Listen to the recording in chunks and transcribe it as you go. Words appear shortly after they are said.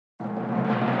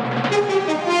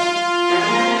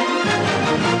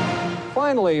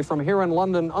finally, from here in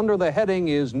London, under the heading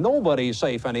Is Nobody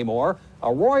Safe Anymore,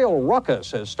 a royal ruckus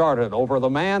has started over the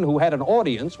man who had an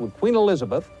audience with Queen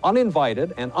Elizabeth,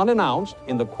 uninvited and unannounced,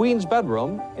 in the Queen's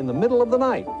bedroom in the middle of the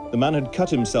night. The man had cut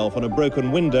himself on a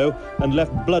broken window and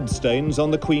left bloodstains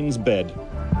on the Queen's bed.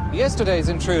 Yesterday's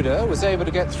intruder was able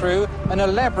to get through an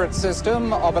elaborate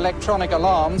system of electronic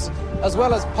alarms, as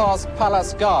well as past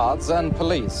palace guards and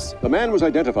police. The man was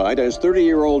identified as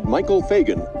 30-year-old Michael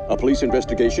Fagan. A police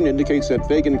investigation indicates that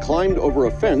Fagan climbed over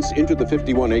a fence into the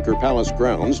 51-acre palace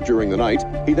grounds during the night.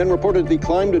 He then reportedly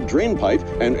climbed a drain pipe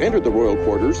and entered the royal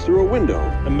quarters through a window.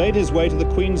 And made his way to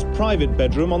the Queen's private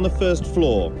bedroom on the first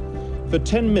floor. For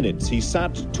 10 minutes he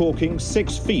sat talking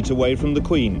 6 feet away from the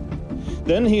Queen.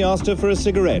 Then he asked her for a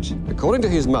cigarette. According to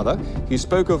his mother, he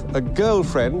spoke of a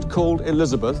girlfriend called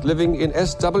Elizabeth living in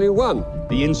SW1.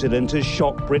 The incident has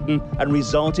shocked Britain and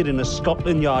resulted in a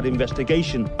Scotland Yard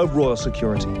investigation of royal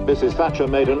security. Mrs. Thatcher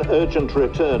made an urgent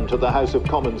return to the House of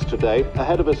Commons today,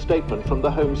 ahead of a statement from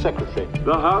the Home Secretary.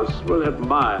 The House will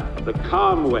admire the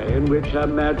calm way in which Her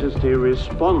Majesty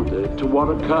responded to what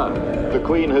occurred. The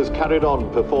Queen has carried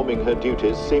on performing her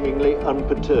duties seemingly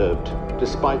unperturbed,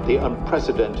 despite the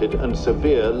unprecedented and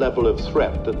severe level of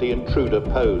threat that the intruder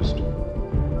posed.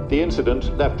 The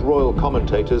incident left royal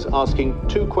commentators asking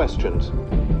 2 questions.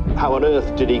 How on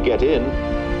earth did he get in?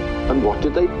 And what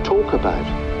did they talk about?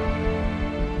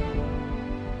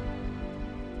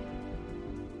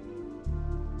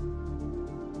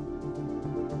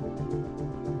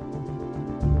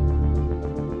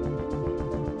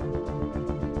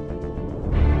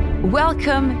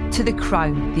 Welcome to The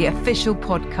Crown, the official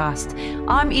podcast.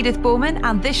 I'm Edith Bowman,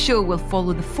 and this show will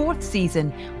follow the 4th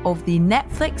season of the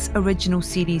Netflix original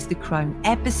series The Crown,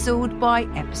 episode by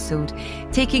episode,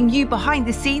 taking you behind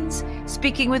the scenes,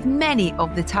 speaking with many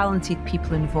of the talented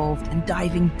people involved and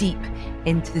diving deep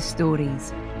into the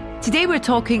stories. Today we're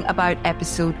talking about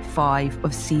episode 5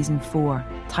 of season 4,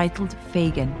 titled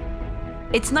Fagan.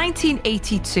 It's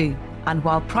 1982. And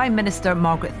while Prime Minister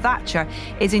Margaret Thatcher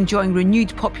is enjoying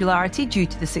renewed popularity due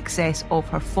to the success of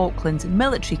her Falklands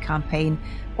military campaign,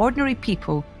 ordinary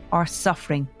people are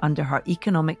suffering under her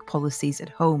economic policies at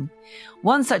home.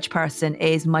 One such person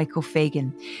is Michael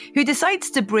Fagan, who decides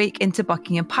to break into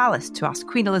Buckingham Palace to ask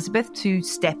Queen Elizabeth to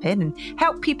step in and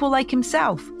help people like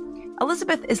himself.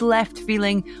 Elizabeth is left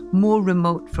feeling more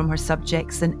remote from her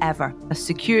subjects than ever as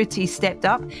security stepped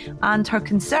up and her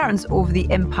concerns over the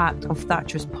impact of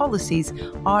Thatcher's policies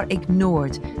are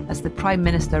ignored as the Prime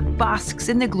Minister basks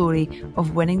in the glory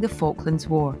of winning the Falklands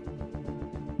War.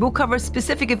 We'll cover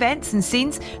specific events and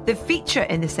scenes that feature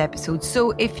in this episode,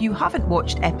 so if you haven't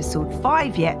watched episode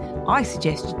 5 yet, I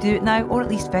suggest you do it now or at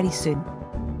least very soon.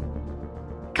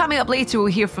 Coming up later,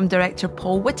 we'll hear from director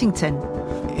Paul Whittington.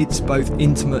 It's both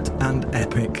intimate and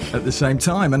epic at the same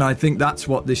time, and I think that's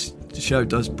what this show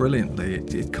does brilliantly.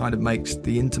 It kind of makes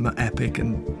the intimate epic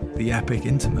and the epic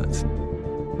intimate.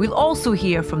 We'll also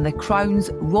hear from the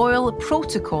Crown's royal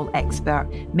protocol expert,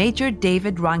 Major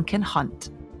David Rankin-Hunt.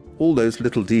 All those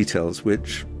little details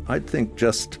which I think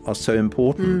just are so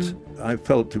important. I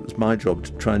felt it was my job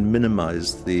to try and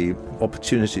minimise the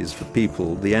opportunities for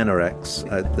people, the anoraks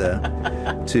out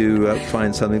there, to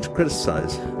find something to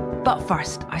criticise. But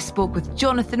first, I spoke with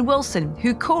Jonathan Wilson,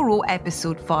 who co-wrote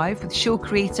episode 5 with show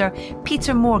creator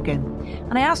Peter Morgan.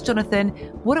 And I asked Jonathan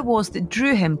what it was that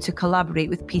drew him to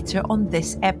collaborate with Peter on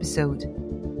this episode.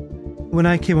 When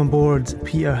I came on board,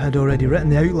 Peter had already written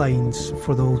the outlines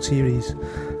for the whole series.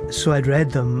 So I'd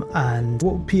read them, and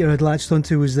what Peter had latched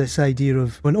onto was this idea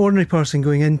of an ordinary person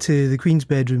going into the Queen's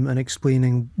bedroom and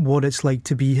explaining what it's like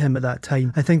to be him at that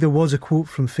time. I think there was a quote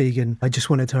from Fagan, I just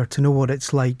wanted her to know what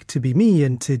it's like to be me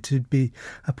and to be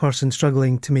a person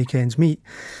struggling to make ends meet.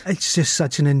 It's just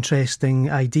such an interesting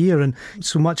idea, and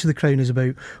so much of The Crown is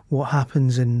about what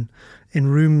happens in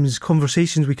rooms,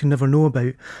 conversations we can never know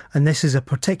about, and this is a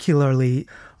particularly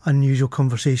unusual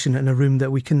conversation in a room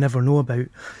that we can never know about.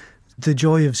 The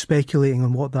joy of speculating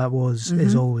on what that was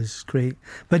is always great.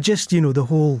 But just, the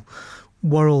whole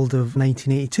world of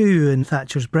 1982 and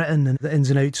Thatcher's Britain and the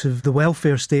ins and outs of the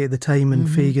welfare state at the time and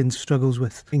Fagan's struggles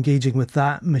with engaging with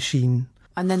that machine.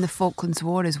 And then the Falklands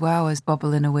War as well is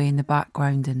bubbling away in the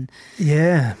background. And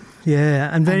Yeah,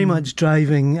 and very much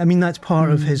driving. I mean, that's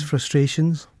part of his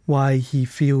frustrations, why he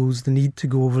feels the need to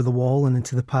go over the wall and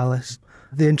into the palace.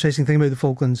 The interesting thing about the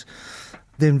Falklands,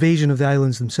 the invasion of the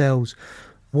islands themselves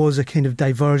was a kind of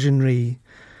diversionary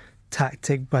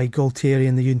tactic by Galtieri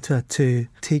and the junta to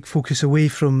take focus away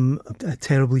from a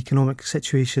terrible economic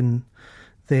situation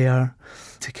there,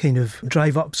 to kind of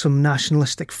drive up some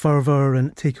nationalistic fervour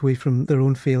and take away from their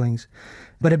own failings.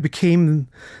 But it became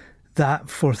that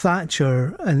for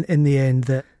Thatcher, and in the end,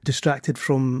 that distracted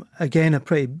from, again, a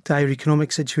pretty dire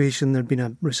economic situation. There'd been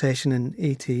a recession in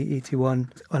 80,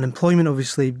 81. Unemployment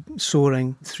obviously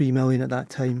soaring, 3 million at that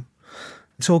time.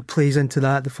 It all plays into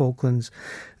that, the Falklands,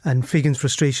 and Fagan's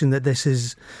frustration that this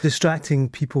is distracting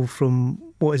people from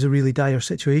what is a really dire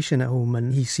situation at home,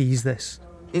 and he sees this.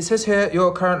 It says here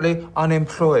you're currently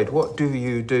unemployed. What do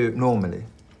you do normally?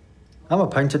 I'm a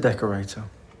painter decorator,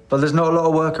 but there's not a lot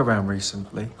of work around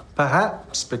recently.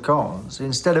 Perhaps because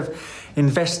instead of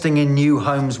investing in new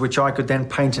homes which I could then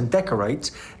paint and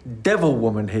decorate, Devil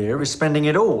Woman here is spending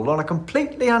it all on a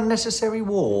completely unnecessary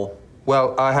war.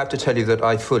 Well, I have to tell you that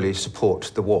I fully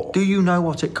support the war. Do you know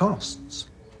what it costs?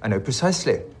 I know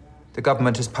precisely. The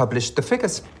government has published the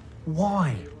figures.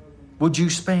 Why would you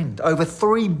spend over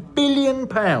 £3 billion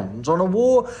on a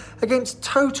war against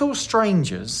total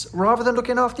strangers rather than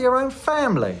looking after your own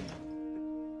family?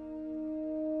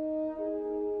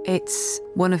 It's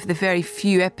one of the very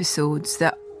few episodes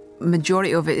that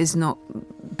majority of it is not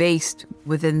based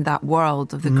within that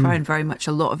world of the Crown. Very much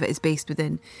a lot of it is based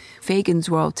within Fagan's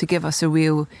world, to give us a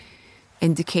real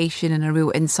indication and a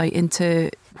real insight into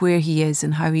where he is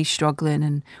and how he's struggling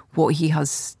and what he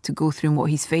has to go through and what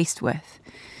he's faced with.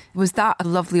 Was that a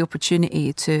lovely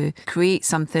opportunity to create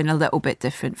something a little bit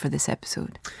different for this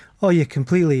episode? Oh yeah,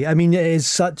 completely. I mean, it is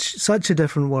such a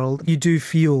different world. You do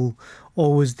feel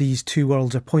always these two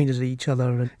worlds are pointed at each other,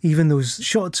 and even those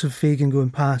shots of Fagan going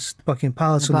past Buckingham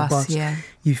Palace on the bus, yeah.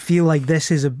 You feel like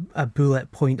this is a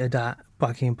bullet pointed at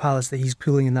Buckingham Palace, that he's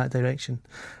pulling in that direction.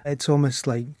 It's almost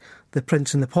like The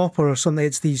Prince and the Pauper or something.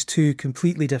 It's these two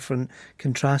completely different,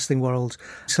 contrasting worlds.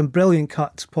 Some brilliant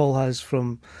cuts Paul has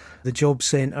from the job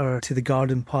centre to the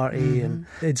garden party, and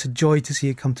it's a joy to see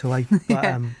it come to life.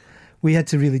 But, we had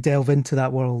to really delve into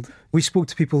that world. We spoke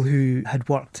to people who had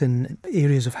worked in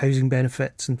areas of housing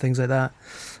benefits and things like that,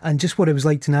 and just what it was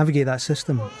like to navigate that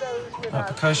system.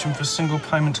 Application for single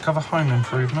payment to cover home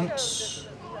improvements.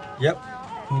 Yep.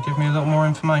 Can you give me a little more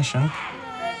information?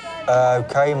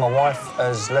 OK, my wife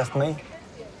has left me.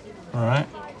 All right.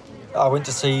 I went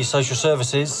to see social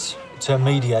services to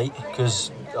mediate because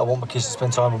I want my kids to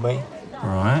spend time with me. All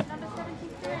right.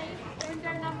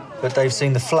 But they've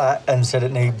seen the flat and said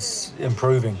it needs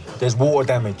improving. There's water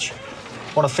damage.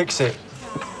 Want to fix it.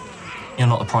 You're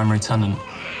not the primary tenant.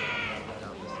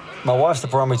 My wife's the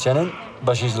primary tenant,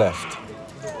 but she's left.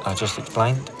 I just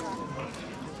explained.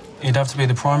 You'd have to be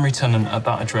the primary tenant at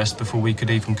that address before we could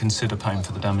even consider paying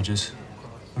for the damages.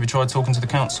 Have you tried talking to the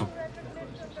council?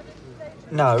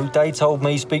 No, they told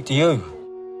me speak to you.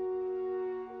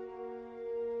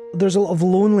 There's a lot of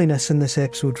loneliness in this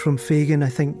episode from Fagan. I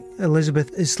think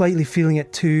Elizabeth is slightly feeling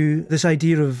it too. This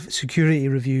idea of security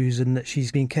reviews and that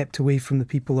she's being kept away from the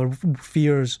people, or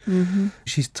fears.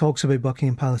 She talks about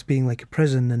Buckingham Palace being like a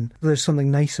prison, and there's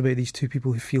something nice about these two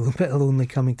people who feel a bit lonely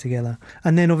coming together.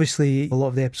 And then obviously a lot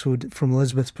of the episode from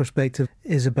Elizabeth's perspective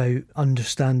is about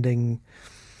understanding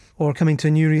or coming to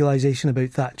a new realisation about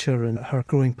Thatcher and her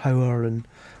growing power and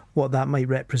what that might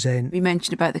represent. We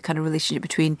mentioned about the kind of relationship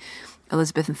between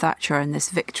Elizabeth and Thatcher and this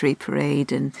victory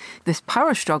parade and this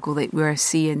power struggle that we're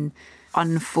seeing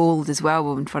unfold as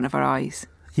well in front of our eyes.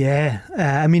 Yeah,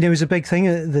 I mean, it was a big thing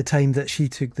at the time that she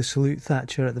took the salute,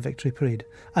 Thatcher, at the victory parade,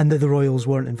 and that the royals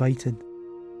weren't invited.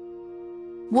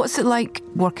 What's it like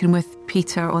working with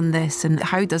Peter on this, and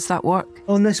how does that work?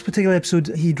 On this particular episode,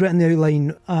 he'd written the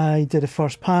outline. I did a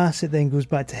first pass. It then goes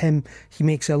back to him. He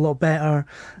makes it a lot better,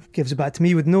 gives it back to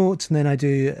me with notes, and then I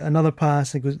do another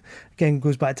pass. It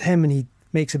goes back to him, and he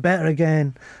makes it better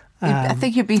again. I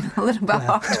think you're being a little bit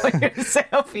hard on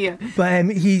yourself here.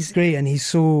 But he's great, and he's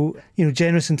so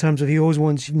generous in terms of he always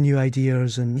wants new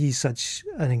ideas, and he's such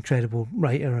an incredible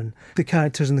writer. And the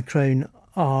characters in The Crown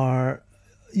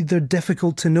they're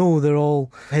difficult to know. They're all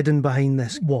hidden behind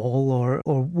this wall or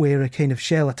wear a kind of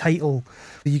shell, a title.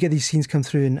 You get these scenes come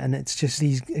through and it's just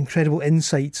these incredible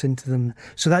insights into them.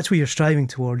 So that's what you're striving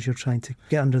towards. You're trying to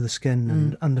get under the skin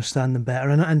and understand them better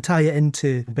and tie it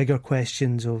into bigger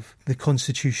questions of the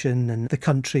constitution and the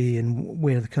country and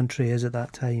where the country is at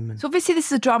that time. So obviously this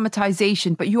is a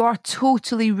dramatisation, but you are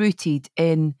totally rooted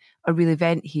in a real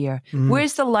event here.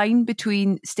 Where's the line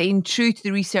between staying true to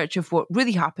the research of what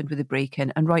really happened with the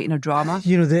break-in and writing a drama?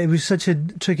 It was such a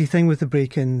tricky thing with the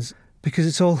break-ins because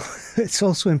it's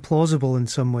also implausible in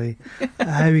some way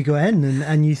how we got in,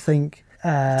 and you think...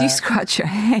 do you scratch your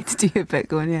head, do you, a bit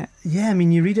going, yeah? Yeah, I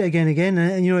mean, you read it again and again,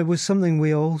 and it was something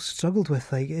we all struggled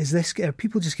with. Like, are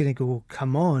people just going to go,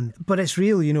 come on? But it's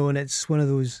real, and it's one of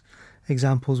those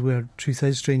examples where truth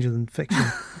is stranger than fiction.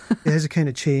 It has kind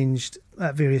of changed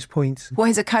at various points. What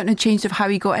has it kind of changed of how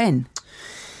he got in?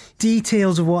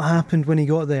 details of what happened when he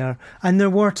got there. And there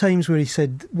were times where he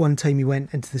said one time he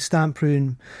went into the stamp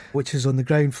room, which is on the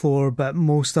ground floor, but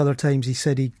most other times he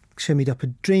said he shimmied up a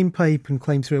drain pipe and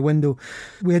climbed through a window.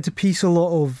 We had to piece a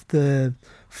lot of the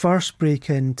first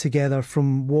break-in together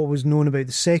from what was known about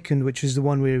the second, which is the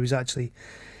one where he was actually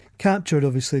captured.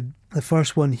 Obviously, the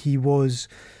first one he was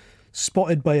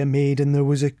spotted by a maid and there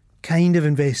was a kind of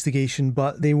investigation,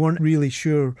 but they weren't really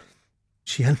sure.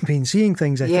 She hadn't been seeing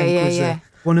things, I think.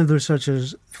 One of the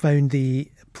researchers found the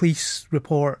police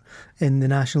report in the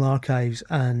National Archives,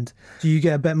 and you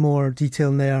get a bit more detail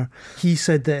in there. He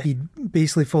said that he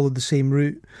basically followed the same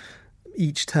route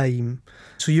each time.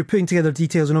 So you're putting together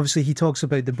details, and obviously he talks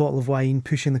about the bottle of wine,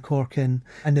 pushing the cork in,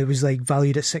 and it was like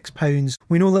valued at £6.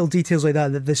 We know little details like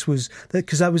that this was,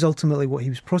 because that was ultimately what he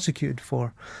was prosecuted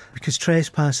for, because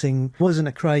trespassing wasn't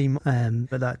a crime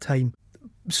at that time.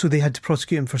 So they had to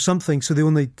prosecute him for something. So the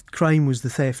only crime was the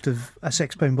theft of a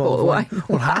 £6 bottle of wine,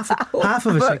 or half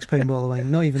of a £6 bottle of wine,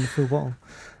 not even the full bottle.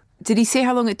 Did he say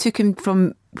how long it took him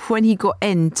from when he got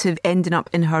in to ending up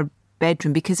in her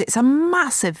bedroom? Because it's a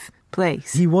massive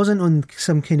place. He wasn't on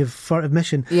some kind of furtive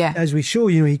mission. Yeah. As we show,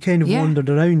 he kind of wandered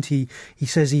around. He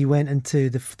says he went into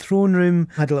the throne room,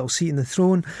 had a little seat in the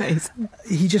throne. Nice.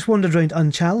 He just wandered around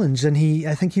unchallenged, and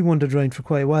I think he wandered around for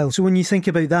quite a while. So when you think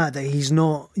about that he's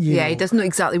not, he doesn't know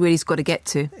exactly where he's got to get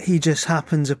to. He just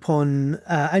happens upon,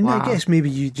 and I guess maybe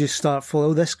you just start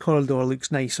this corridor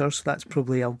looks nicer, so that's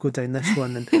probably, I'll go down this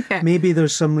one. And maybe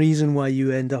there's some reason why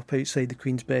you end up outside the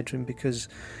Queen's bedroom, because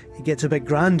it gets a bit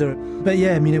grander. But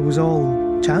yeah, I mean, it was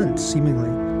all chance, seemingly.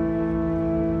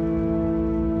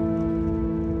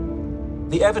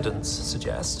 The evidence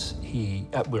suggests he,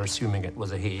 we're assuming it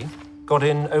was a he, got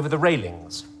in over the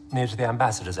railings near to the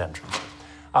ambassador's entrance,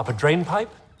 up a drain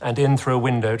pipe and in through a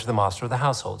window to the Master of the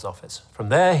Household's office. From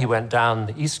there, he went down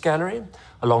the East Gallery,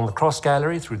 along the Cross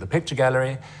Gallery, through the Picture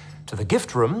Gallery, to the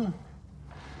gift room,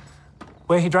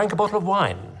 where he drank a bottle of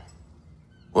wine.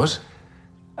 What?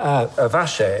 A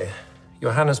Vache,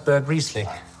 Johannesburg Riesling,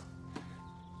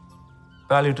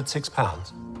 valued at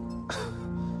 £6.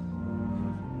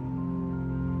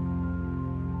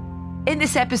 In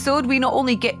this episode, we not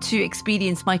only get to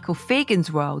experience Michael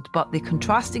Fagan's world, but the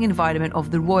contrasting environment of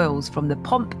the royals, from the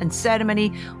pomp and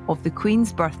ceremony of the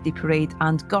Queen's birthday parade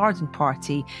and garden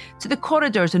party to the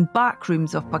corridors and back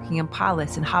rooms of Buckingham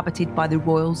Palace inhabited by the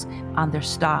royals and their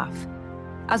staff.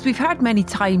 As we've heard many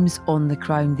times on The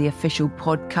Crown, the official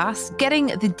podcast, getting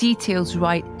the details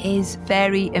right is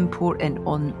very important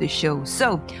on the show.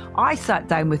 So I sat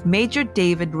down with Major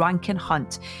David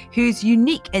Rankin-Hunt, whose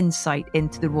unique insight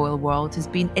into the royal world has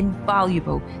been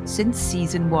invaluable since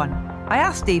season 1. I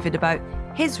asked David about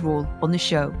his role on the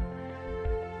show.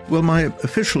 Well, my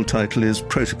official title is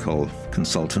protocol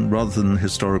consultant rather than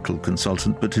historical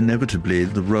consultant, but inevitably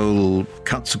the role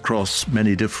cuts across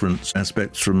many different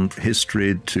aspects, from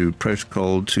history to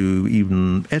protocol to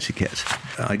even etiquette.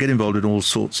 I get involved in all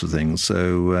sorts of things,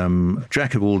 so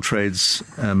jack of all trades,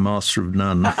 master of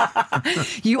none.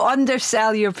 You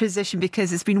undersell your position,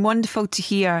 because it's been wonderful to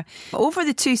hear over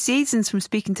the 2 seasons, from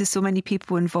speaking to so many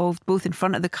people involved both in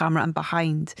front of the camera and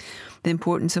behind, the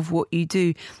importance of what you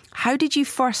do. How did you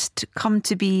first come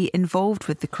to be involved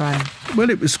with The Crown? Well,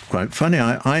 it was quite funny.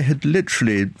 I had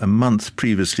literally a month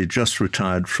previously just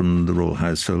retired from the royal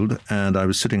household, and I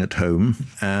was sitting at home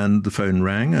and the phone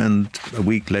rang, and a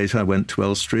week later I went to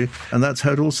Elstree, and that's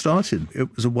how it all started.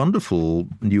 It was a wonderful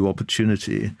new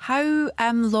opportunity. How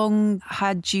long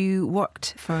had you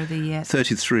worked for the...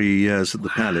 33 years at the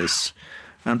Palace.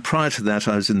 And prior to that,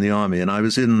 I was in the army, and I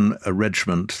was in a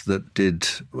regiment that did,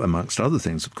 amongst other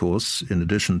things, of course, in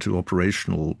addition to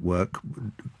operational work,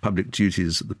 public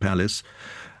duties at the palace.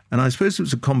 And I suppose it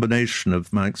was a combination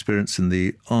of my experience in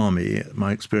the army,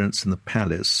 my experience in the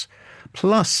palace,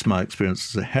 plus my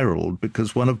experience as a herald,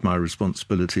 because one of my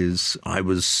responsibilities, I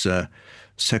was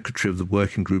secretary of the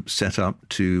working group set up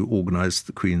to organise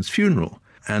the Queen's funeral,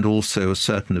 and also a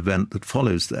certain event that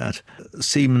follows that,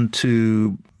 seemed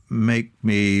to make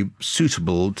me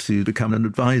suitable to become an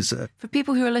advisor. For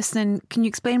people who are listening, can you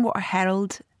explain what a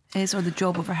herald is, or the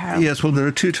job of a herald? Yes, well, there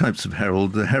are 2 types of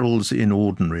herald. The heralds in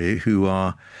ordinary, who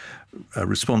are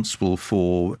responsible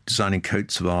for designing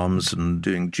coats of arms and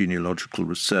doing genealogical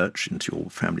research into your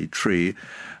family tree.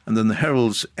 And then the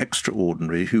heralds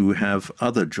extraordinary, who have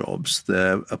other jobs.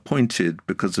 They're appointed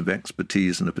because of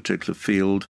expertise in a particular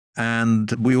field.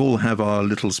 And we all have our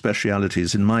little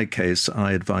specialities. In my case,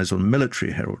 I advise on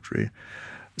military heraldry.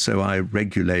 So I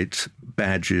regulate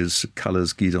badges,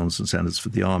 colours, guidons and standards for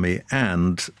the army,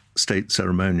 and state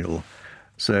ceremonial.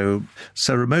 So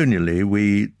ceremonially,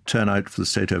 we turn out for the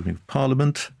state opening of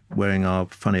Parliament. wearing our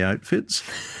funny outfits.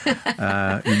 You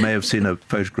may have seen a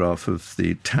photograph of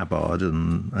the tabard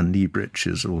and knee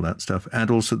breeches, all that stuff,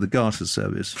 and also the Garter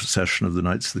service, procession of the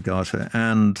Knights of the Garter,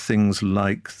 and things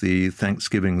like the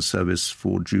Thanksgiving service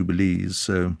for Jubilees.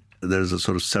 So there's a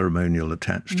sort of ceremonial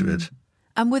attached to it.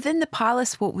 And within the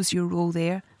palace, what was your role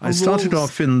there? I started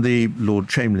off in the Lord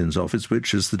Chamberlain's office,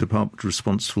 which is the department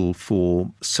responsible for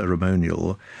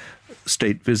ceremonial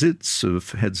state visits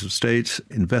of heads of state,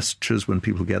 investitures when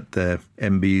people get their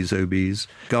MBs, OBs,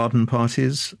 garden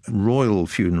parties, royal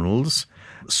funerals,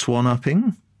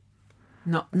 swan-upping.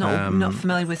 Not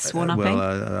familiar with swan-upping.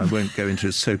 Well, I won't go into it,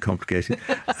 it's so complicated.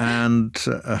 And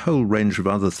a whole range of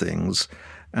other things.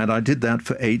 And I did that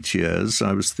for 8 years.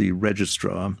 I was the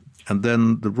registrar. And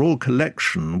then the Royal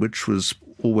Collection, which was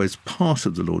always part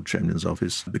of the Lord Chamberlain's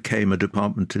office, became a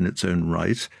department in its own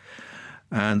right.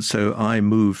 And so I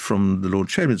moved from the Lord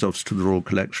Chamberlain's office to the Royal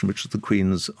Collection, which is the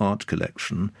Queen's art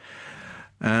collection.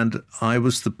 And I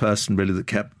was the person really that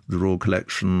kept the Royal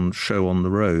Collection show on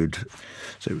the road.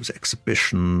 So it was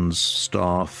exhibitions,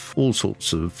 staff, all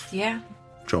sorts of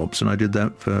jobs. And I did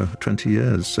that for 20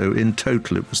 years. So in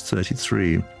total, it was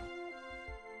 33.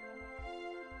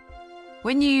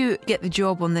 When you get the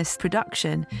job on this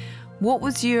production, what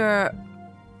was your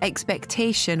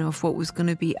expectation of what was going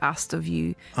to be asked of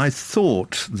you? I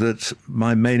thought that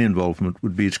my main involvement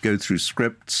would be to go through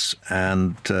scripts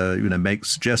and, make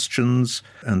suggestions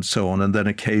and so on, and then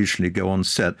occasionally go on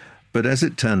set. But as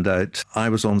it turned out, I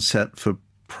was on set for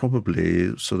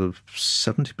probably sort of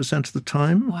 70% of the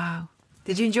time. Wow.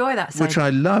 Did you enjoy that side? Which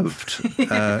I loved.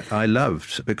 I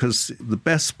loved, because the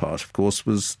best part, of course,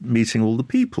 was meeting all the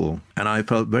people. And I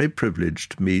felt very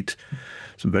privileged to meet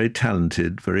some very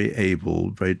talented, very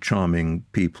able, very charming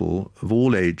people of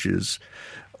all ages.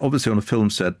 Obviously, on a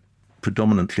film set,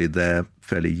 predominantly they're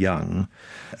fairly young.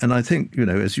 And I think,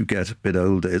 as you get a bit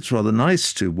older, it's rather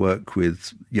nice to work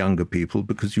with younger people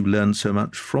because you learn so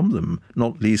much from them,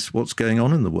 not least what's going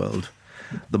on in the world,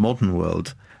 the modern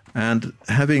world. And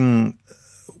having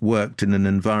worked in an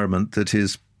environment that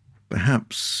is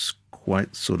perhaps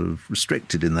quite sort of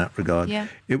restricted in that regard,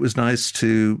 it was nice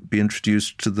to be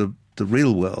introduced to the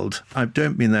real world. I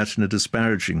don't mean that in a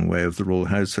disparaging way of the royal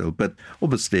household, but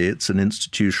obviously it's an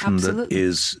institution that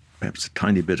is perhaps a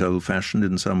tiny bit old-fashioned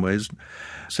in some ways.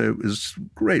 So it was a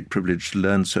great privilege to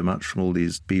learn so much from all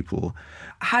these people.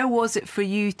 How was it for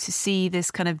you to see this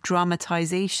kind of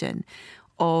dramatisation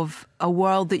of a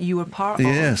world that you were part of?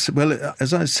 Yes. Well,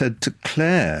 as I said to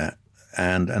Claire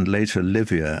and later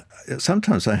Olivia,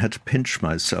 sometimes I had to pinch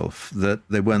myself that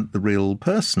they weren't the real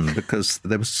person because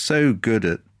they were so good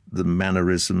at the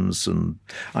mannerisms. And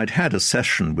I'd had a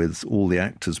session with all the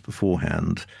actors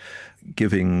beforehand,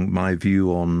 giving my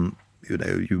view on,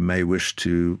 you may wish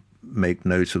to make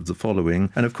note of the following.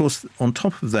 And of course, on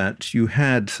top of that, you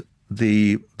had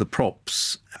the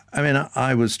props. I mean,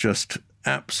 I was just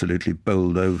absolutely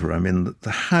bowled over. I mean,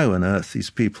 how on earth these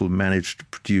people managed to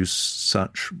produce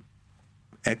such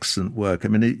excellent work. I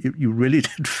mean, you really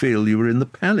did feel you were in the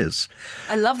palace.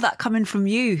 I love that coming from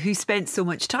you, who spent so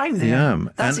much time there. Yeah.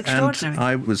 That's extraordinary. And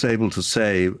I was able to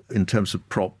say, in terms of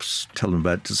props, tell them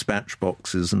about dispatch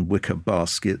boxes and wicker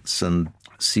baskets and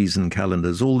season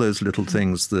calendars, all those little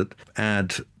things that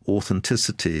add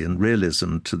authenticity and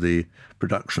realism to the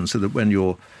production, so that when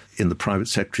you're in the private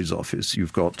secretary's office,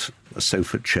 you've got a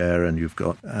sofa chair and you've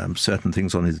got certain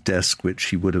things on his desk which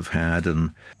he would have had,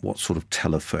 and what sort of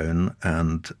telephone,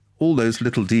 and all those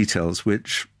little details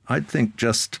which I think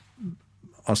just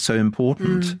are so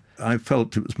important. I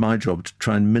felt it was my job to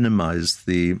try and minimise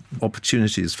the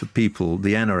opportunities for people,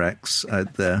 the anoraks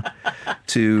out there,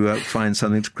 to find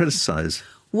something to criticise.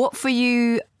 What for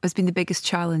you has been the biggest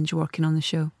challenge working on the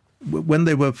show? When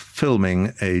they were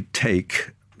filming a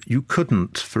take, you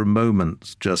couldn't for a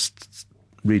moment just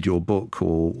read your book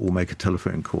or make a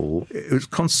telephone call. It was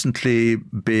constantly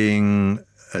being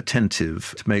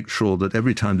attentive to make sure that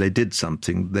every time they did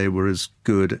something, they were as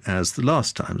good as the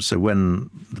last time. So when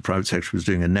the private secretary was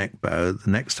doing a neck bow, the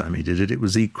next time he did it, it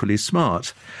was equally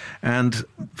smart. And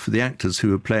for the actors who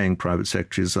were playing private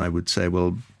secretaries, I would say,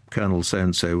 well, Colonel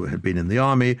so-and-so had been in the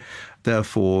army,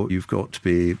 therefore you've got to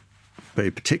be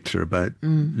very particular about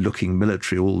looking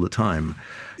military all the time.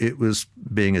 It was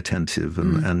being attentive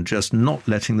and just not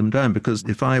letting them down, because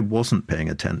if I wasn't paying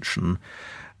attention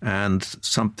and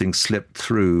something slipped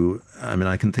through, I mean,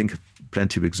 I can think of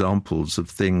plenty of examples of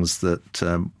things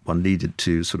that one needed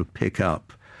to sort of pick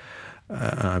up.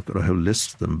 I've got a whole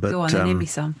list of them. But, go on, name me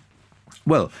some.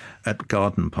 Well, at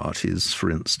garden parties,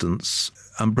 for instance,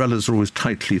 umbrellas are always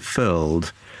tightly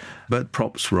furled. But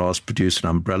props were asked to produce an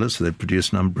umbrella, so they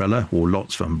produced an umbrella, or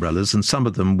lots of umbrellas, and some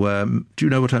of them were, do you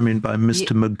know what I mean by Mr.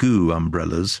 Magoo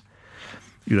umbrellas?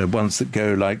 You know, ones that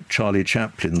go like Charlie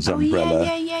Chaplin's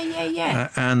umbrella. Yeah.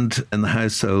 And in the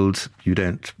household, you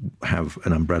don't have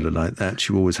an umbrella like that.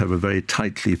 You always have a very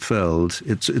tightly furled,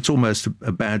 it's almost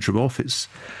a badge of office.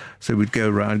 So we'd go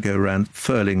around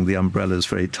furling the umbrellas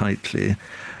very tightly.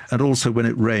 And also when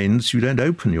it rains, you don't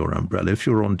open your umbrella. If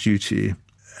you're on duty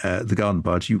at the garden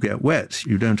party, you get wet.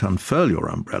 You don't unfurl your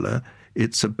umbrella.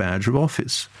 It's a badge of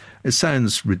office. It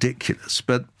sounds ridiculous,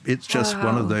 but it's just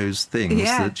one of those things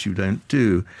that you don't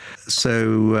do.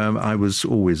 So I was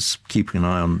always keeping an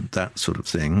eye on that sort of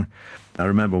thing. I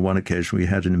remember one occasion we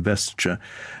had an investiture,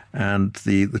 and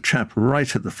the chap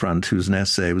right at the front, who was an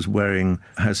SA, was wearing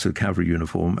a Household Cavalry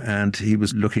uniform, and he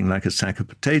was looking like a sack of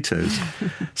potatoes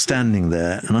standing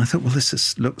there. And I thought, well,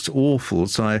 this looks awful.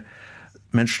 So I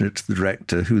mentioned it to the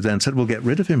director, who then said, well, get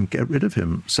rid of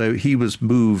him. So he was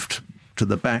moved to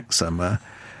the back somewhere.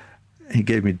 He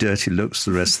gave me dirty looks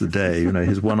the rest of the day. You know,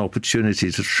 his one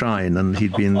opportunity to shine, and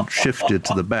he'd been shifted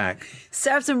to the back.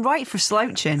 Serves him right for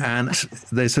slouching. And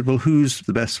they said, well, who's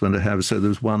the best one to have? So there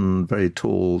was one very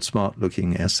tall,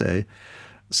 smart-looking SA.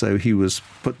 So he was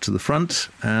put to the front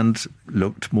and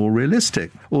looked more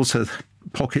realistic. Also,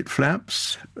 pocket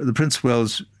flaps. The Prince of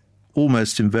Wales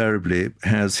almost invariably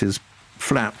has his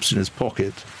flaps in his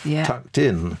pocket tucked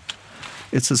in.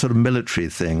 It's a sort of military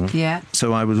thing. Yeah.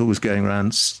 So I was always going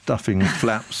around stuffing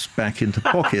flaps back into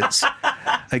pockets.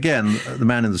 Again, the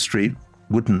man in the street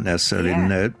wouldn't necessarily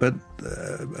know it, but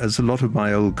as a lot of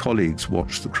my old colleagues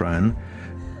watched The Crown,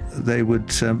 they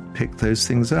would pick those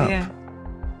things up. Yeah.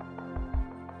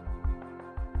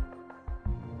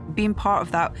 Being part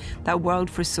of that world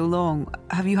for so long,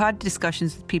 have you had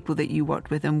discussions with people that you worked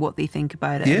with and what they think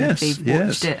about it? Yes, and if they've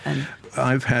watched it? And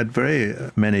I've had very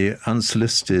many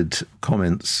unsolicited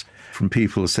comments from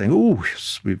people saying, oh,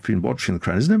 yes, we've been watching The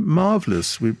Crown. Isn't it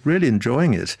marvellous? We're really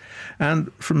enjoying it.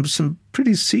 And from some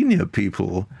pretty senior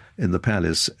people in the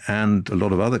palace, and a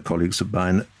lot of other colleagues of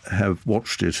mine have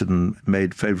watched it and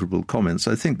made favourable comments.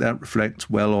 I think that reflects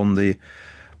well on the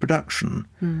production,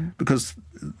 because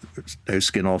it's no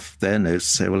skin off their nose to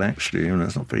say, well, actually,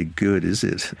 it's not very good, is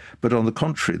it? But on the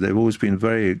contrary, they've always been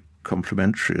very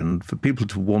complimentary, and for people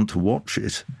to want to watch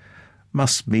it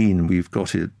must mean we've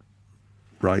got it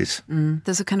right.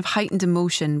 There's a kind of heightened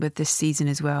emotion with this season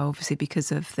as well, obviously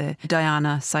because of the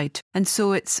Diana side. And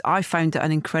so I found it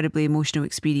an incredibly emotional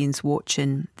experience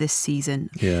watching this season.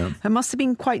 Yeah. It must have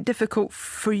been quite difficult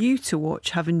for you to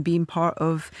watch, having been part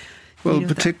of... Well,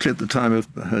 particularly at the time of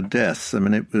her death. I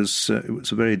mean, it was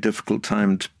a very difficult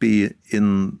time to be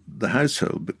in the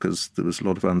household, because there was a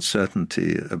lot of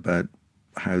uncertainty about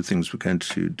how things were going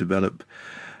to develop.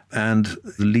 And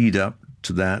the lead up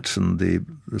to that and the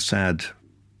sad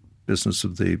business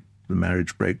of the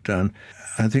marriage breakdown,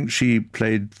 I think she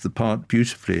played the part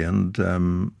beautifully and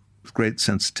with great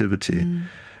sensitivity. And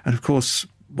of course,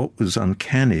 what was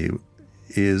uncanny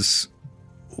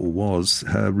was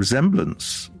her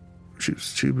resemblance.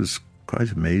 She was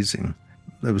quite amazing.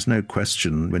 There was no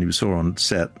question when you saw on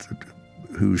set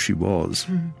who she was.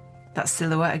 That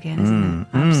silhouette again, isn't it?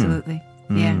 Absolutely.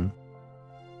 Yeah.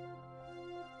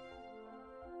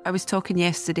 I was talking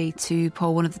yesterday to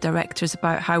Paul, one of the directors,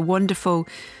 about how wonderful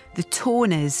the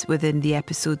tone is within the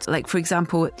episodes. Like, for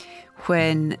example,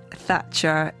 when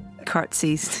Thatcher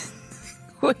curtsies...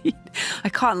 I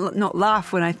can't not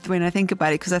laugh when I think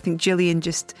about it, because I think Gillian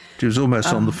just... She was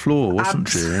almost on the floor, wasn't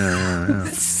she? Yeah.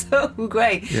 So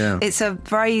great. Yeah. It's a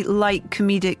very light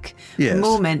comedic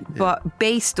moment, but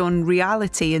based on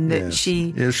reality, in that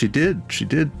she... Yes, she did.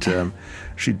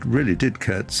 She really did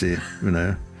curtsy,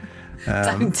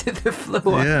 down to the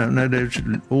floor. Yeah, no,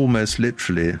 almost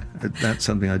literally. That's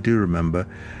something I do remember.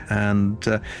 And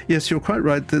yes, you're quite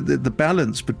right. The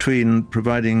balance between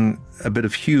providing a bit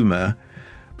of humour,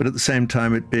 but at the same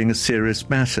time it being a serious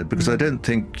matter, because I don't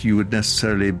think you would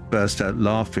necessarily burst out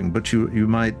laughing, but you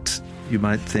might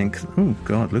think, oh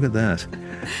God, look at that.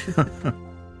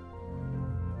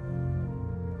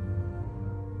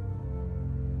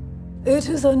 It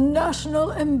is a national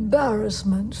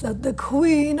embarrassment that the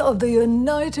Queen of the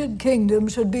United Kingdom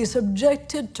should be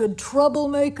subjected to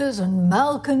troublemakers and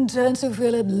malcontents who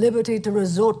feel at liberty to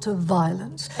resort to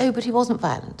violence. Oh, but he wasn't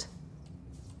violent.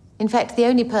 In fact, the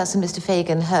only person Mr.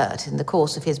 Fagan hurt in the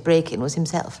course of his break-in was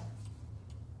himself.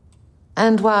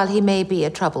 And while he may be a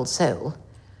troubled soul,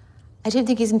 I don't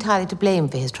think he's entirely to blame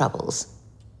for his troubles.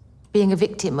 Being a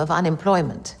victim of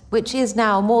unemployment, which is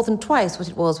now more than twice what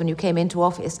it was when you came into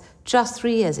office just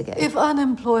 3 years ago. If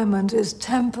unemployment is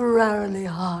temporarily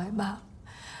high, ma'am,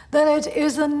 then it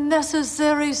is a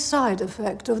necessary side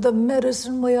effect of the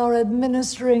medicine we are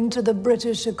administering to the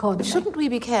British economy. Shouldn't we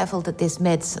be careful that this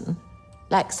medicine,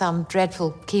 like some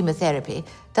dreadful chemotherapy,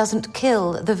 doesn't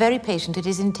kill the very patient it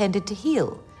is intended to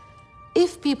heal?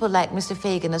 If people like Mr.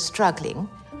 Fagan are struggling,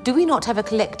 do we not have a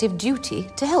collective duty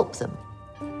to help them?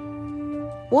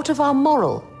 What of our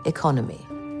moral economy?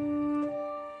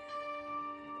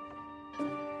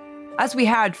 As we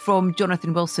heard from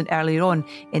Jonathan Wilson earlier on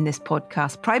in this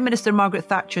podcast, Prime Minister Margaret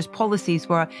Thatcher's policies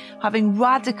were having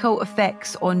radical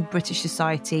effects on British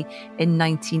society in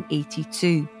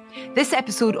 1982. This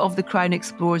episode of The Crown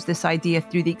explores this idea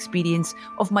through the experience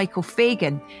of Michael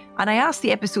Fagan, and I asked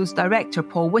the episode's director,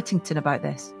 Paul Whittington, about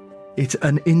this. It's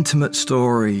an intimate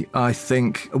story. I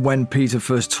think when Peter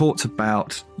first talked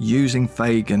about using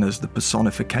Fagan as the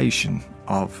personification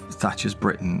of Thatcher's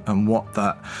Britain and what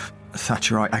that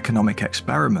Thatcherite economic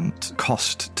experiment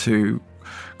cost to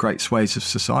great swathes of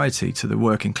society, to the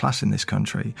working class in this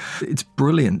country, it's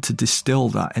brilliant to distill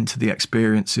that into the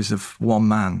experiences of one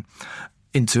man,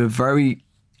 into a very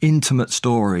intimate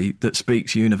story that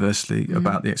speaks universally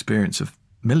about the experience of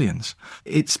millions.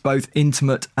 It's both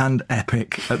intimate and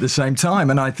epic at the same time,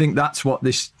 and I think that's what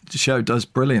this show does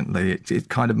brilliantly. It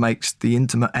kind of makes the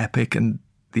intimate epic and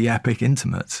the epic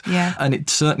intimate. Yeah. And it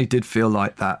certainly did feel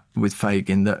like that with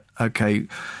Fagan, that, okay,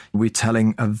 we're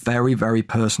telling a very, very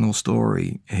personal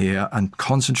story here and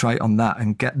concentrate on that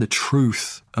and get the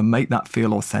truth and make that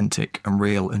feel authentic and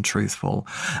real and truthful.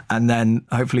 And then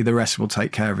hopefully the rest will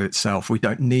take care of itself. We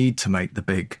don't need to make the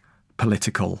big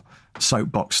political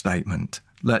soapbox statement.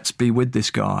 Let's be with this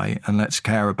guy and let's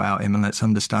care about him and let's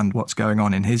understand what's going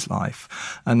on in his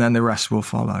life. And then the rest will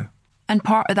follow. And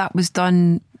part of that was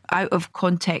done out of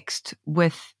context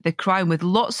with The Crown, with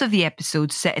lots of the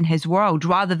episodes set in his world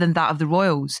rather than that of the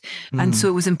royals. And so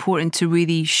it was important to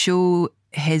really show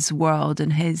his world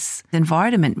and his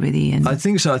environment, really. And I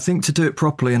think so. I think to do it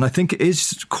properly, and I think it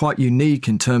is quite unique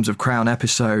in terms of Crown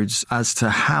episodes as to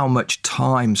how much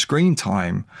time, screen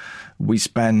time, we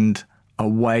spend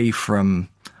away from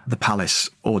the Palace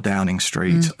or Downing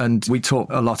Street. And we talk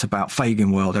a lot about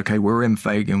Fagan world. Okay, we're in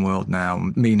Fagan world now,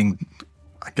 meaning,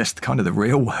 I guess, kind of the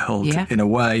real world in a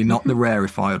way, not the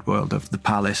rarefied world of the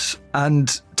Palace. And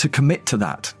to commit to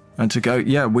that and to go,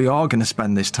 yeah, we are going to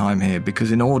spend this time here,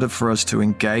 because in order for us to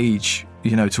engage,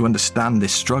 you know, to understand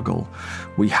this struggle,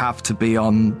 we have to be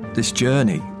on this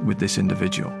journey with this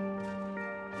individual.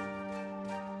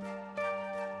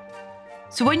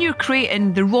 So when you're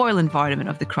creating the royal environment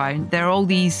of The Crown, there are all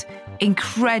these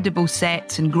incredible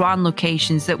sets and grand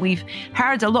locations that we've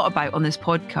heard a lot about on this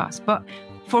podcast. But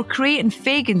for creating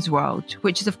Fagan's world,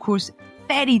 which is, of course,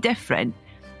 very different,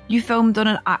 you filmed on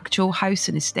an actual house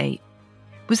and estate.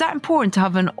 Was that important to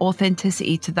have an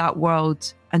authenticity to that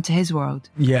world and to his world?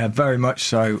 Yeah, very much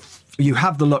so. You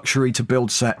have the luxury to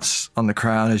build sets on The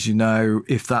Crown, as you know,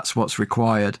 if that's what's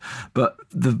required. But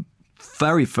the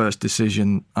very first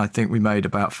decision I think we made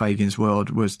about Fagan's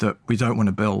world was that we don't want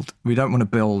to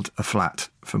build a flat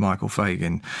for Michael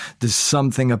Fagan. There's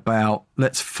something about,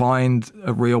 let's find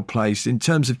a real place in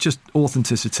terms of just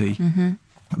authenticity.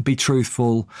 Be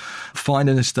truthful, find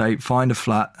an estate, find a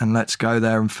flat, and let's go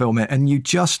there and film it. And you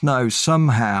just know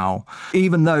somehow,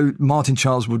 even though Martin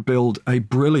Charles would build a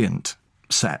brilliant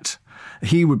set,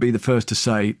 he would be the first to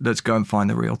say, let's go and find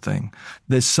the real thing.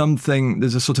 There's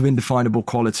a sort of indefinable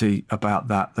quality about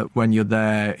that when you're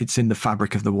there, it's in the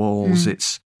fabric of the walls,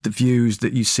 it's the views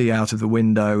that you see out of the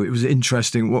window. It was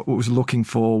interesting. What I was looking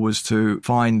for was to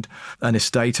find an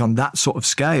estate on that sort of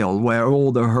scale where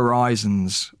all the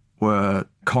horizons were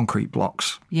concrete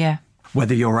blocks. Yeah.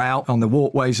 Whether you're out on the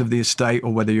walkways of the estate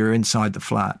or whether you're inside the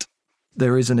flat.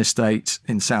 There is an estate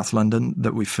in South London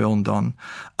that we filmed on.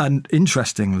 And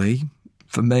interestingly,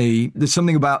 for me, there's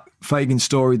something about Fagan's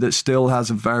story that still has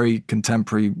a very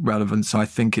contemporary relevance. I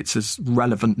think it's as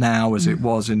relevant now as it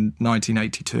was in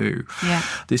 1982. Yeah.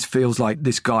 This feels like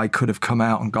this guy could have come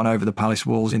out and gone over the palace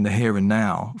walls in the here and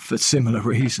now for similar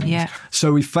reasons. Yeah.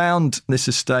 So we found this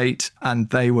estate and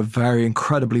they were very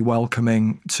incredibly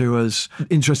welcoming to us.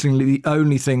 Interestingly, the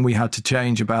only thing we had to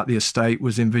change about the estate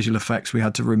was in visual effects. We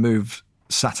had to remove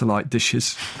satellite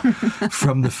dishes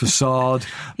from the facade.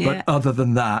 But other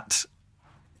than that,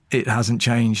 it hasn't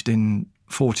changed in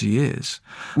 40 years.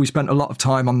 We spent a lot of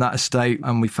time on that estate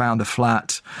and we found a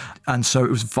flat. And so it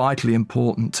was vitally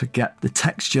important to get the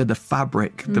texture, the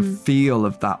fabric, the feel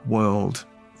of that world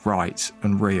right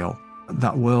and real.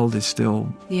 That world is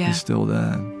still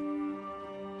there.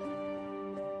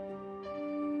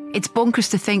 It's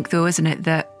bonkers to think, though, isn't it,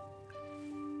 that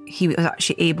he was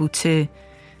actually able to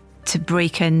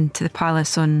break into the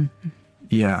palace on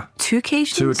Yeah. 2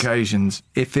 occasions? 2 occasions.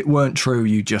 If it weren't true,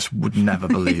 you just would never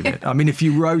believe it. I mean, if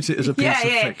you wrote it as a piece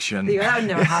of fiction... That would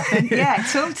never happen. Yeah,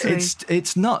 totally.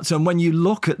 It's nuts. And when you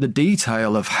look at the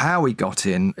detail of how he got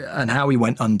in and how he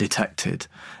went undetected,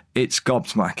 it's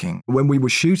gobsmacking. When we were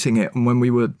shooting it and when we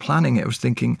were planning it, I was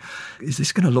thinking, is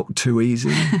this going to look too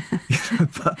easy?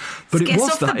 but it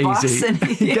was that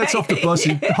easy. He gets off the bus,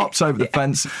 he hops over the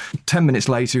fence. 10 minutes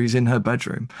later, he's in her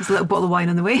bedroom. There's a little bottle of wine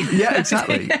on the way. Yeah,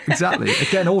 exactly.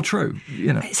 Again, all true.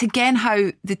 It's again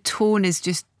how the tone is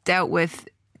just dealt with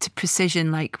to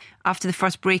precision. Like after the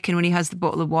first break-in, when he has the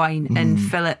bottle of wine, and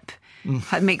Philip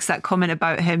makes that comment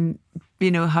about him,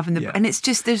 having the... And it's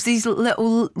just, there's these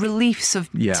little reliefs of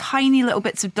tiny little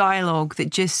bits of dialogue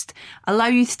that just allow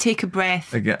you to take a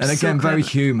breath. Again, very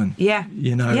human. Yeah.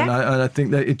 And I think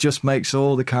that it just makes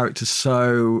all the characters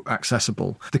so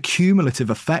accessible. The cumulative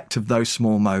effect of those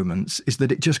small moments is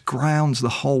that it just grounds the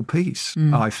whole piece,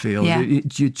 I feel. Yeah.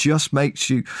 It just makes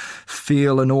you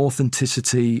feel an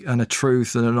authenticity and a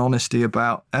truth and an honesty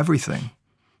about everything.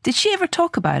 Did she ever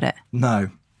talk about it?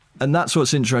 No. And that's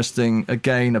what's interesting,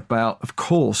 again, about, of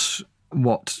course,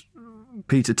 what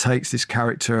Peter takes this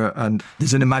character, and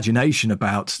there's an imagination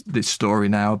about this story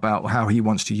now, about how he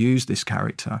wants to use this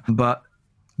character. But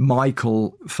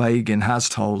Michael Fagan has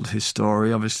told his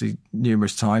story, obviously,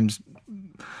 numerous times.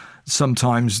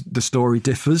 Sometimes the story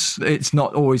differs. It's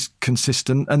not always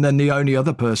consistent. And then the only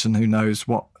other person who knows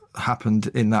what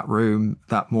happened in that room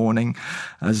that morning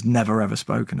has never, ever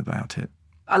spoken about it.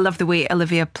 I love the way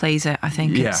Olivia plays it. I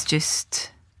think it's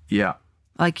just... Yeah.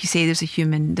 Like you say, there's a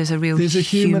human, there's a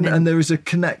human and there is a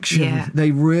connection. Yeah.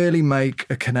 They really make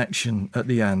a connection at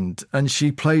the end. And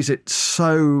she plays it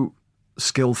so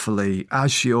skillfully,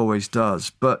 as she always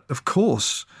does. But of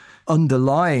course,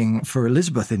 underlying for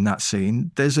Elizabeth in that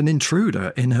scene, there's an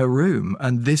intruder in her room,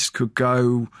 and this could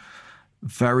go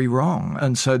very wrong.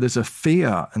 And so there's a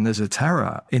fear and there's a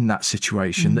terror in that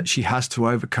situation that she has to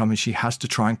overcome, and she has to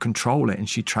try and control it, and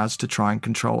she tries to try and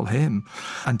control him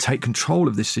and take control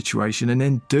of this situation. And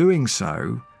in doing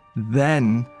so,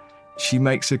 then she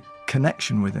makes a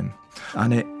connection with him,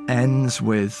 and it ends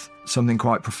with something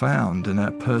quite profound and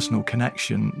a personal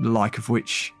connection, the like of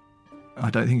which I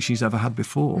don't think she's ever had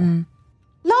before.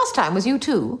 Last time was you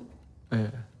too? Yeah.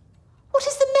 What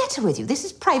is the matter with you? This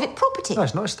is private property. No,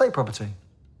 it's not estate property.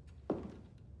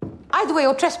 Either way,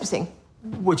 you're trespassing.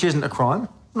 Which isn't a crime.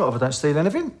 Not if I don't steal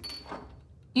anything.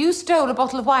 You stole a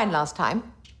bottle of wine last time.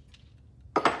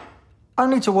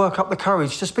 Only to work up the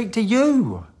courage to speak to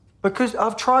you. Because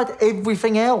I've tried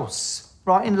everything else.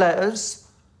 Writing letters,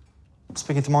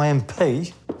 speaking to my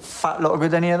MP. Fat lot of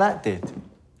good any of that did.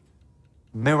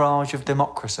 Mirage of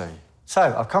democracy.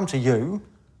 So, I've come to you,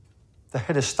 the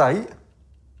head of state.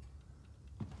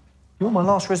 You're my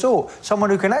last resort. Someone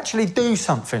who can actually do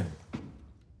something.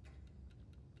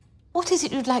 What is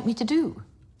it you'd like me to do?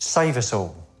 Save us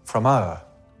all from her.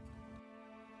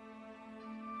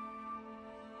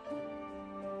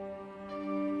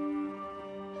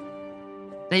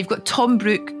 Now you've got Tom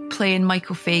Brooke playing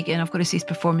Michael Fagan. I've got to say his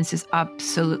performance is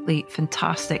absolutely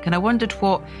fantastic. And I wondered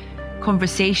what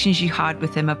conversations you had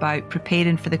with him about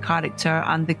preparing for the character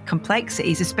and the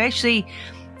complexities, especially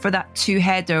for that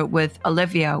two-header with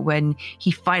Olivia when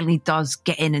he finally does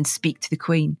get in and speak to the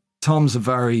Queen. Tom's a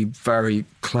very, very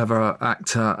clever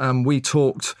actor, and we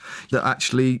talked that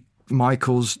actually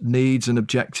Michael's needs and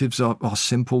objectives are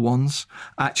simple ones.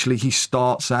 Actually, his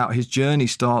journey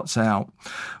starts out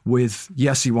with,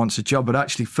 yes, he wants a job, but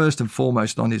actually first and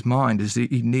foremost on his mind is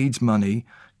that he needs money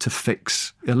to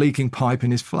fix a leaking pipe in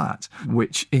his flat,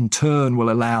 which in turn will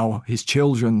allow his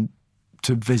children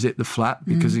to visit the flat,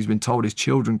 because he's been told his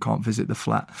children can't visit the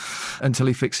flat until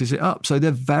he fixes it up. So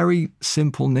they're very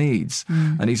simple needs.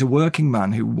 And he's a working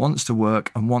man who wants to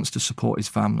work and wants to support his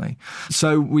family.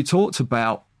 So we talked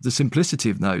about the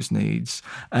simplicity of those needs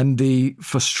and the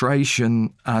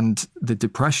frustration and the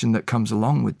depression that comes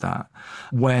along with that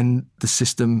when the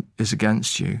system is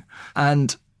against you.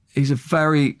 And he's a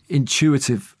very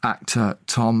intuitive actor,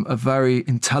 Tom, a very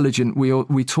intelligent.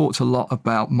 We talked a lot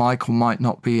about Michael might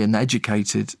not be an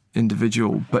educated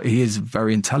individual, but he is a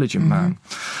very intelligent man.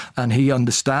 And he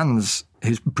understands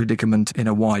his predicament in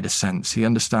a wider sense. He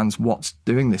understands what's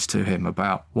doing this to him,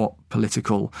 about what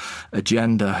political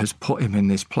agenda has put him in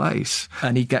this place.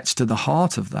 And he gets to the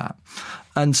heart of that.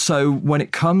 And so when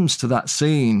it comes to that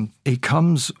scene, he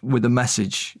comes with a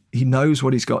message. He knows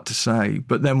what he's got to say.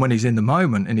 But then when he's in the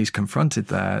moment and he's confronted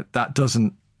there, that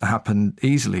doesn't happen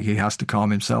easily. He has to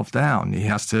calm himself down. He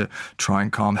has to try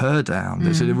and calm her down.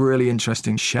 There's a really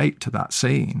interesting shape to that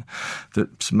scene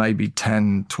that's maybe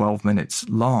 10, 12 minutes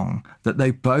long, that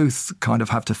they both kind of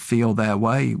have to feel their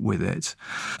way with it.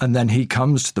 And then he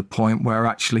comes to the point where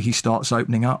actually he starts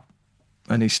opening up.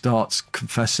 And he starts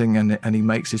confessing and he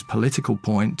makes his political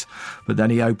point, but then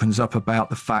he opens up about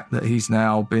the fact that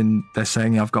they're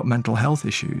saying, I've got mental health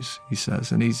issues, he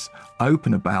says, and he's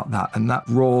open about that. And that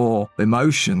raw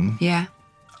emotion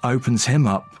opens him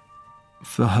up.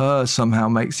 For her, somehow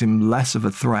makes him less of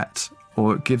a threat,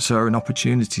 or it gives her an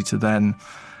opportunity to then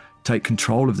take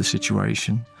control of the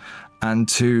situation and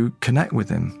to connect with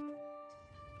him.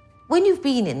 When you've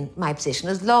been in my position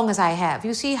as long as I have,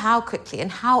 you see how quickly and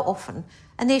how often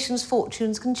a nation's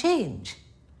fortunes can change.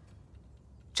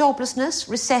 Joblessness,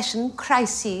 recession,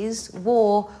 crises,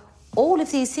 war, all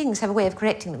of these things have a way of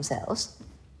correcting themselves.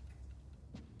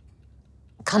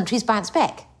 Countries bounce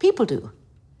back. People do.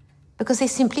 Because they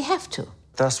simply have to.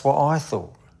 That's what I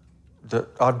thought, that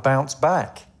I'd bounce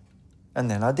back. And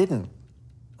then I didn't.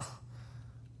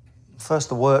 First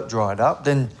the work dried up,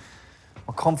 then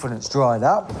my confidence dried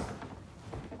up.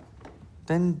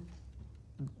 Then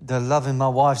the love in my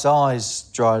wife's eyes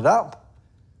dried up.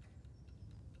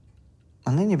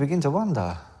 And then you begin to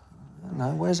wonder,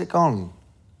 where's it gone?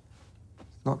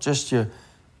 Not just your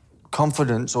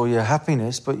confidence or your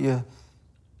happiness, but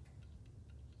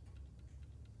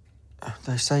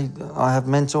they say I have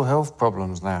mental health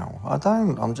problems now. I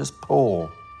don't, I'm just poor.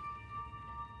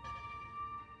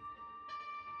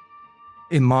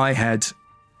 In my head,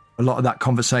 a lot of that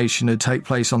conversation would take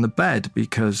place on the bed,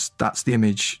 because that's the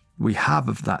image we have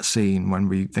of that scene when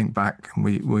we think back and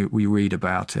we read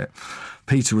about it.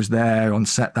 Peter was there on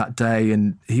set that day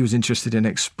and he was interested in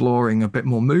exploring a bit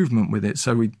more movement with it.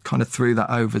 So we kind of threw that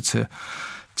over to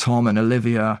Tom and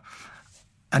Olivia,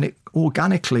 and it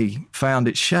organically found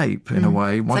its shape in a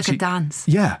way. It's like a dance.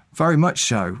 Yeah, very much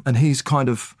so. And he's kind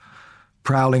of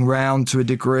prowling round to a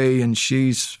degree, and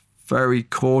she's very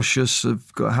cautious of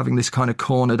having this kind of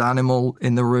cornered animal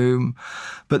in the room.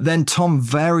 But then Tom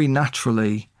very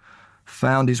naturally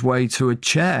found his way to a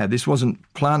chair. This wasn't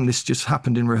planned, this just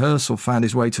happened in rehearsal, found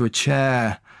his way to a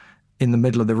chair in the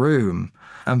middle of the room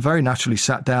and very naturally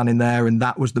sat down in there, and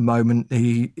that was the moment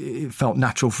it felt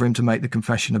natural for him to make the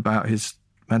confession about his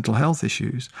mental health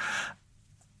issues.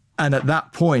 And at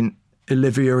that point,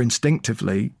 Olivia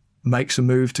instinctively makes a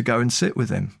move to go and sit with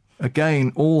him.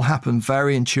 Again, all happened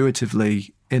very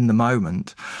intuitively in the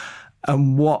moment.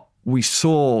 And what we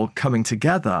saw coming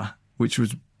together, which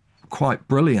was quite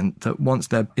brilliant, that once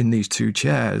they're in these two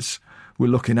chairs,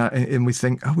 we're looking at it and we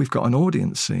think, we've got an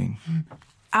audience scene.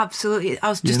 Absolutely. I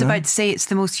was just about to say it's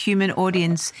the most human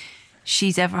audience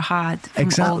she's ever had from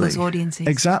all those audiences.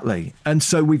 Exactly. And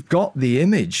so we've got the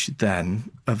image then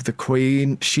of the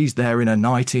Queen. She's there in a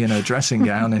nightie and her dressing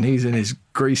gown and he's in his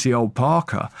greasy old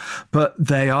parka. But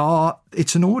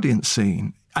it's an audience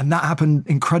scene. And that happened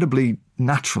incredibly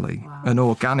naturally and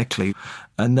organically.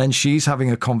 And then she's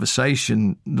having a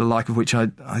conversation, the like of which I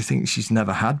think she's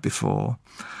never had before.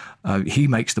 He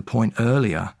makes the point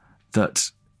earlier that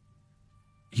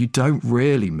you don't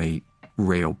really meet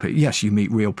real people. Yes, you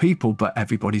meet real people, but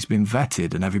everybody's been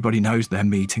vetted and everybody knows they're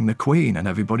meeting the Queen and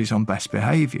everybody's on best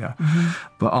behaviour. Mm-hmm.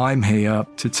 But I'm here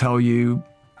to tell you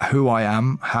who I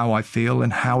am, how I feel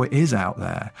and how it is out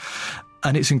there.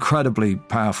 And it's incredibly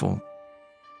powerful.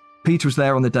 Peter was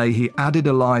there on the day. He added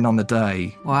a line on the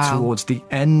day towards the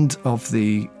end of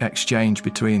the exchange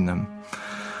between them.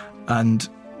 And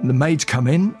the maids come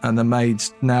in and the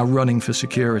maid's now running for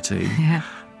security. Yeah.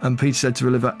 And Peter said to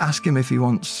Olivia, ask him if he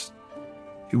wants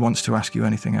to ask you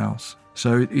anything else.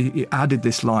 So he added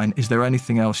this line, is there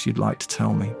anything else you'd like to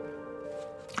tell me?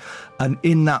 And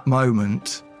in that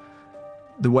moment,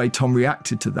 the way Tom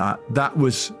reacted to that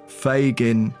was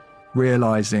Fagan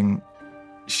realising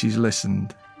she's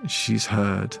listened, she's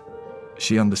heard,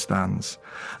 she understands.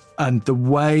 And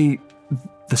the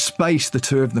space the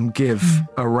two of them give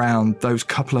around those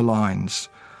couple of lines,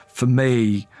 for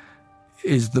me,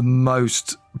 is the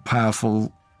most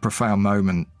powerful, profound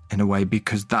moment in a way,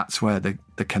 because that's where the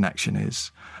connection is.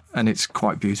 And it's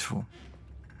quite beautiful.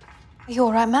 Are you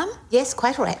all right, ma'am? Yes,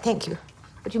 quite all right, thank you.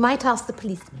 But you might ask the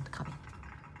policeman to come in.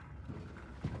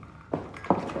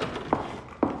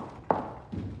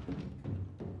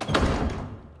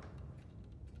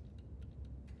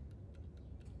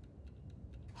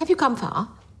 Have you come far?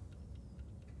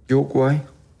 York Way.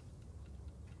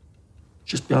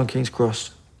 Just beyond King's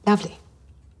Cross. Lovely.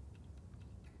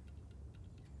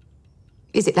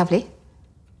 Is it lovely?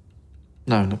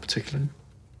 No, not particularly.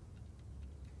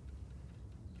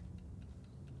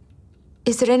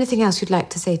 Is there anything else you'd like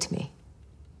to say to me?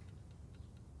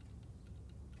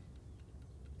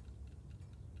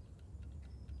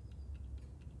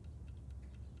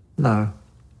 No.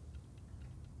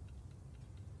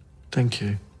 Thank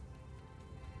you.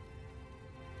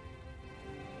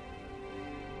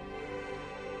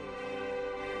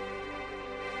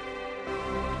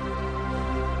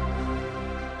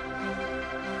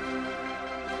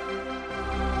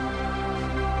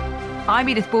 I'm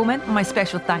Edith Bowman, and my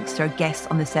special thanks to our guests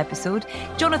on this episode,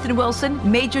 Jonathan Wilson,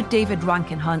 Major David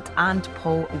Rankin-Hunt and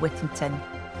Paul Whittington.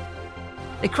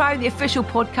 The Crown, the official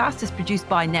podcast, is produced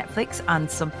by Netflix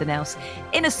and Somethin Else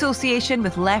in association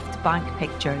with Left Bank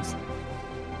Pictures.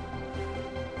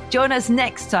 Join us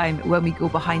next time when we go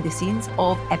behind the scenes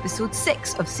of episode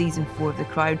 6 of season 4 of The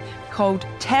Crown, called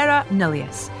Terra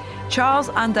Nullius. Charles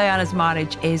and Diana's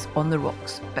marriage is on the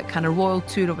rocks, but can a royal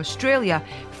tour of Australia,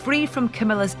 free from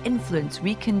Camilla's influence,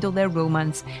 rekindle their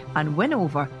romance and win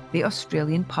over the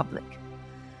Australian public?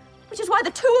 Which is why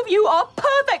the two of you are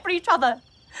perfect for each other.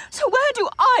 So where do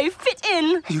I fit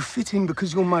in? You fit in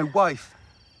because you're my wife.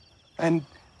 And...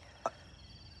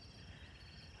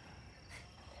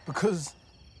 because...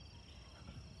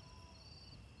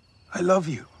 I love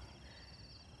you.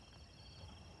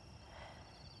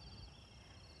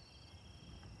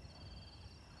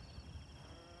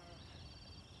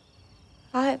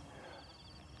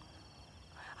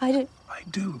 I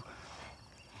do.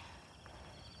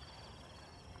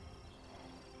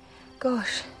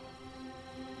 Gosh.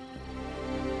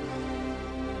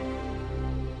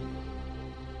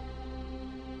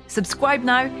 Subscribe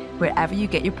now wherever you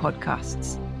get your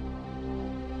podcasts.